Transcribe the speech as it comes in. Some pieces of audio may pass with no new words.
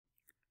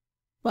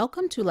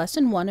Welcome to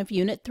Lesson 1 of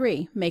Unit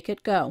 3, Make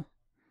It Go.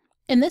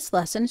 In this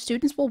lesson,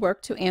 students will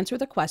work to answer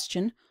the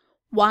question,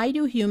 why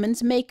do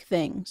humans make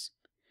things?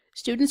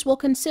 Students will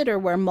consider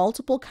where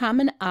multiple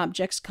common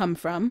objects come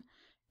from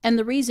and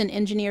the reason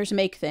engineers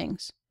make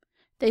things.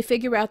 They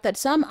figure out that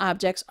some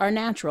objects are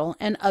natural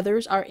and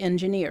others are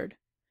engineered.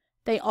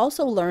 They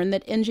also learn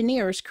that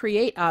engineers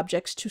create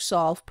objects to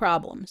solve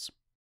problems.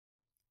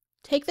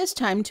 Take this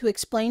time to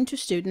explain to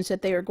students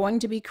that they are going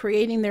to be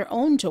creating their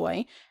own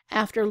toy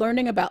after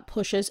learning about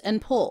pushes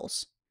and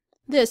pulls.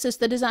 This is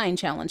the design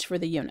challenge for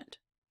the unit.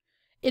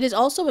 It is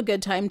also a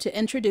good time to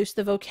introduce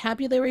the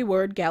vocabulary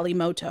word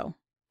gallimoto.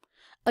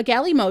 A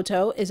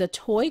gallimoto is a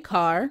toy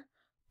car,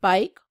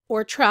 bike,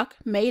 or truck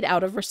made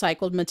out of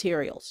recycled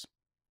materials.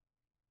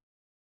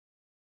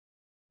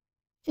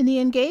 In the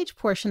Engage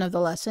portion of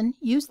the lesson,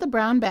 use the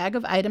brown bag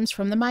of items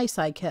from the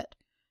mySci kit.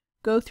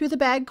 Go through the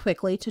bag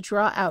quickly to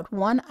draw out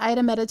one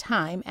item at a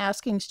time,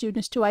 asking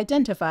students to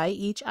identify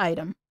each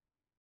item.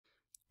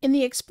 In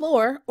the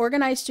Explore,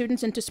 organize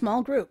students into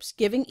small groups,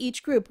 giving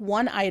each group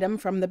one item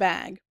from the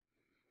bag.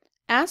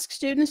 Ask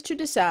students to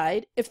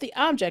decide if the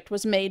object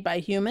was made by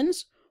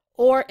humans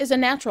or is a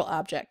natural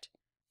object.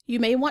 You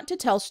may want to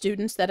tell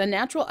students that a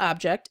natural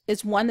object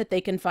is one that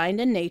they can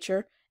find in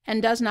nature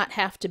and does not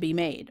have to be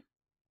made.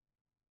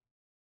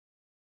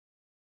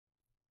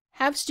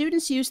 Have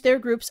students use their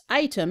group's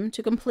item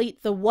to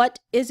complete the What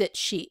Is It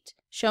sheet,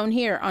 shown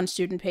here on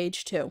student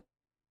page 2.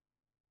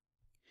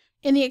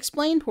 In the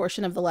Explain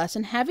portion of the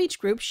lesson, have each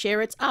group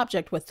share its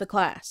object with the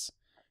class.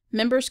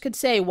 Members could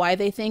say why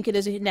they think it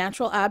is a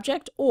natural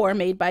object or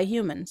made by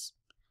humans.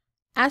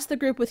 Ask the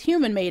group with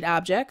human-made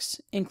objects,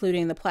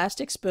 including the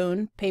plastic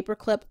spoon, paper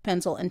clip,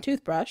 pencil, and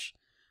toothbrush,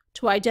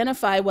 to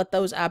identify what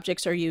those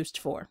objects are used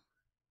for.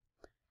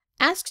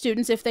 Ask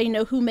students if they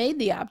know who made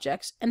the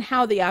objects and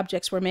how the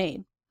objects were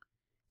made.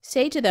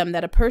 Say to them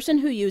that a person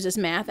who uses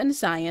math and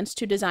science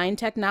to design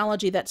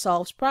technology that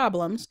solves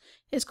problems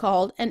is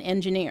called an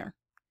engineer.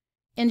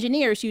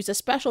 Engineers use a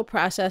special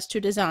process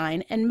to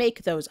design and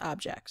make those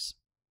objects.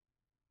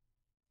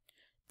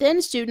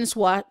 Then students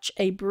watch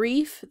a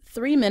brief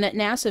 3-minute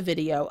NASA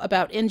video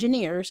about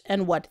engineers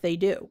and what they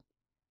do.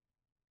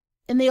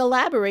 In the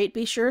Elaborate,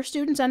 be sure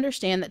students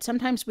understand that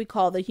sometimes we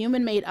call the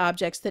human-made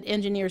objects that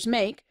engineers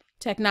make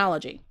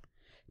technology.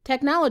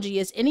 Technology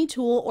is any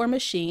tool or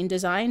machine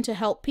designed to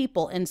help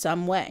people in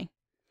some way.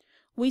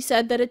 We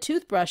said that a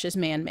toothbrush is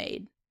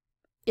man-made.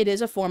 It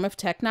is a form of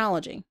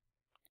technology.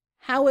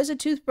 How is a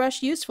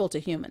toothbrush useful to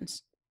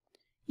humans?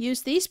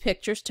 Use these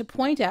pictures to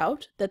point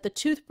out that the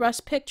toothbrush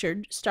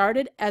pictured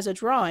started as a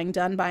drawing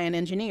done by an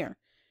engineer.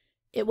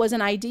 It was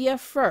an idea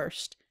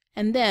first,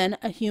 and then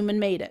a human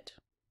made it.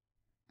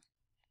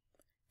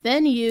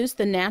 Then use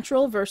the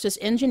natural versus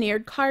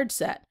engineered card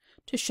set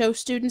to show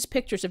students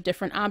pictures of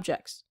different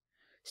objects.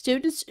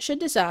 Students should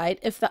decide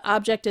if the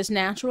object is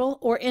natural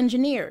or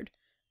engineered.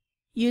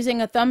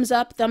 Using a thumbs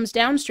up, thumbs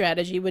down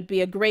strategy would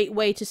be a great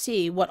way to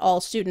see what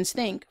all students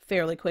think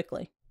fairly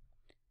quickly.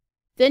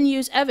 Then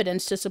use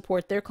evidence to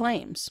support their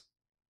claims.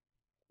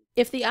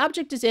 If the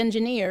object is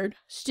engineered,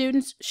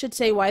 students should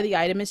say why the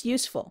item is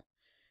useful.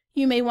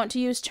 You may want to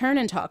use turn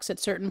and talks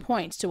at certain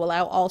points to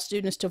allow all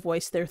students to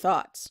voice their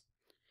thoughts.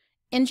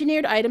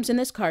 Engineered items in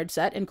this card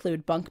set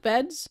include bunk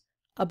beds,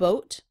 a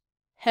boat,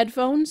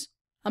 headphones,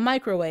 a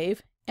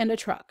microwave, and a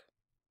truck.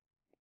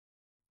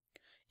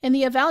 In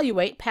the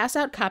Evaluate, pass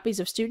out copies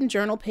of Student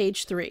Journal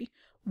page 3,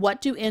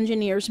 What Do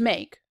Engineers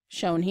Make?,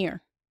 shown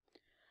here.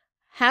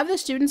 Have the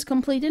students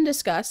complete and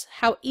discuss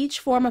how each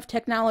form of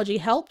technology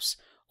helps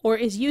or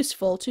is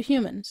useful to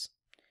humans.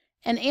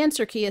 An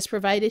answer key is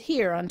provided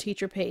here on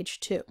Teacher page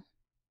 2.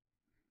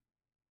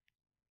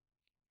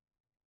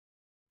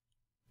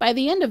 By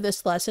the end of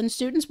this lesson,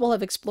 students will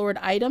have explored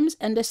items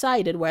and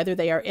decided whether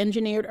they are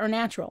engineered or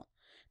natural.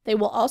 They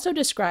will also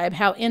describe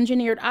how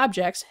engineered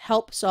objects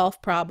help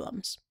solve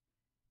problems.